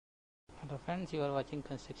Hello friends, you are watching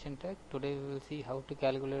Construction Tech. Today we will see how to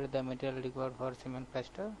calculate the material required for cement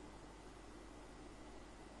plaster.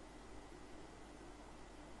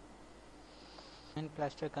 Cement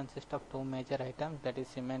plaster consists of two major items, that is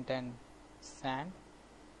cement and sand.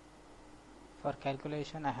 For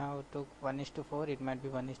calculation I have took 1:4, it might be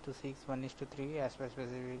 1:6, 1:3 as per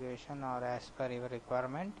specification or as per your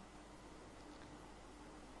requirement.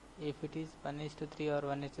 If it is 1:3 or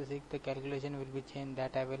 1:6, the calculation will be changed.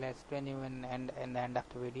 That I will explain you in the end of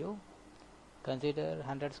the video. Consider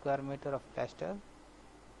 100 square meter of plaster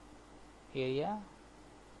area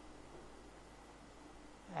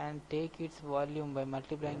and take its volume by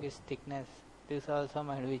multiplying its thickness. This also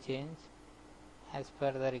might be changed as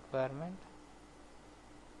per the requirement.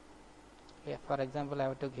 For example, I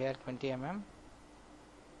have took here 20 mm.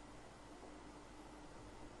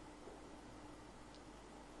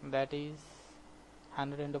 That is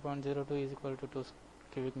 100 into 0.02 is equal to 2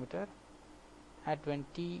 cubic meter. At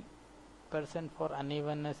 20% for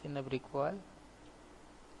unevenness in the brick wall,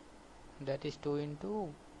 that is 2 into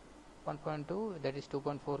 1.2, that is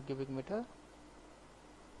 2.4 cubic meter.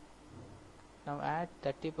 Now add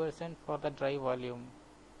 30% for the dry volume.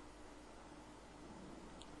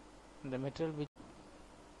 The material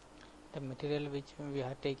which we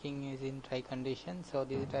are taking is in dry condition, so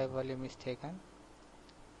this dry volume is taken.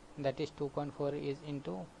 That is 2.4 is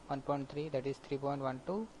into 1.3, that is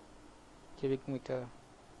 3.12 cubic meter.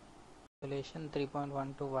 Calculation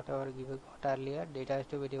 3.12, whatever we got earlier, data has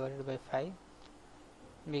to be divided by 5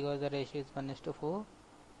 because the ratio is 1:4.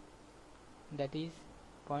 That is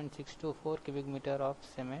 0.624 cubic meter of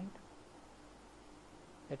cement.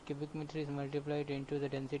 That cubic meter is multiplied into the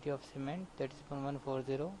density of cement, that is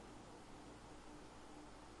 1140.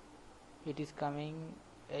 It is coming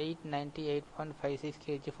 898.56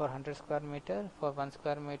 kg for 100 square meter. For 1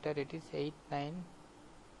 square meter it is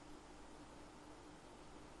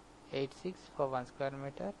 8986 for 1 square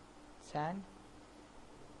meter. Sand,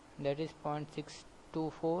 that is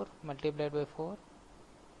 0.624 multiplied by 4,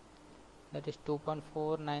 that is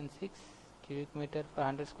 2.496 cubic meter for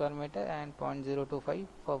 100 square meter and 0.025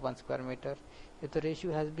 for 1 square meter. If the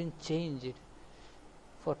ratio has been changed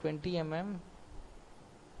for 20 mm,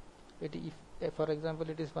 if for example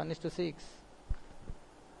it is 1:6,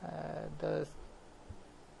 the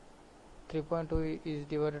 3.2 is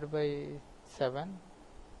divided by 7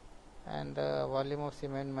 and the volume of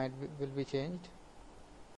cement will be changed.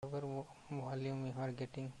 Whatever volume we are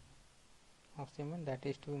getting of cement, that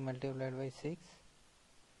is to be multiplied by 6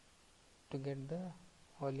 to get the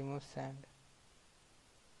volume of sand.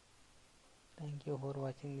 Thank you for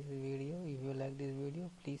watching this video. If you like this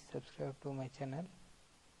video, please subscribe to my channel.